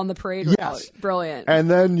up and down the parade route. Brilliant. And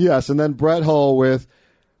then Brett Hull with,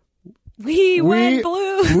 We went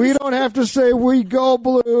Blues. We don't have to say we go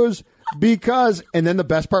Blues because, and then the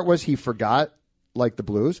best part was he forgot, like the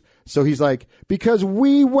Blues. So he's like, because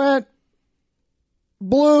we went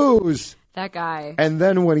Blues. That guy. And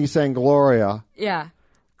then when he sang Gloria. Yeah.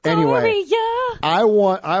 Anyway, Gloria. I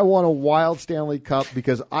want a wild Stanley Cup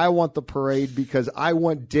because I want the parade, because I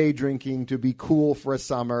want day drinking to be cool for a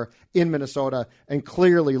summer in Minnesota, and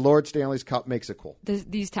clearly Lord Stanley's Cup makes it cool.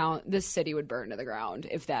 This city would burn to the ground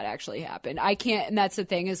if that actually happened. I can't, and that's the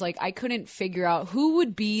thing is like I couldn't figure out who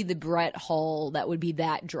would be the Brett Hull that would be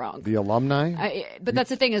that drunk. The alumni, but that's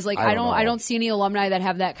the thing is like I don't see any alumni that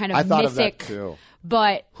have that kind of I thought mythic. of that too.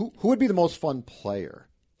 But who would be the most fun player?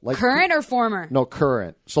 Like current or former? No,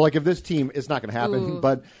 current. So, like, if this team, it's not going to happen,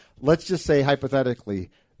 but let's just say, hypothetically,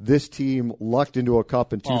 this team lucked into a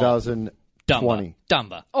cup in 2020.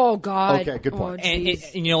 Dumba. Oh, God. Okay, good point. And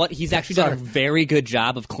you know what? He's actually done a very good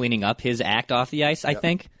job of cleaning up his act off the ice, I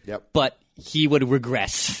think. Yep. But he would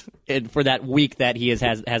regress for that week that he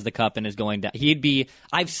has the cup and is going down.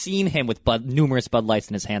 I've seen him with numerous Bud Lights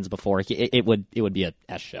in his hands before. It would be a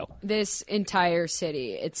S show. This entire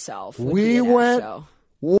city itself would We be an S went show.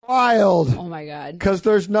 wild. Oh, my God. Because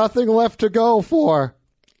there's nothing left to go for.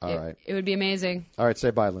 All right. It would be amazing. All right, say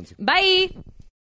bye, Lindsay. Bye.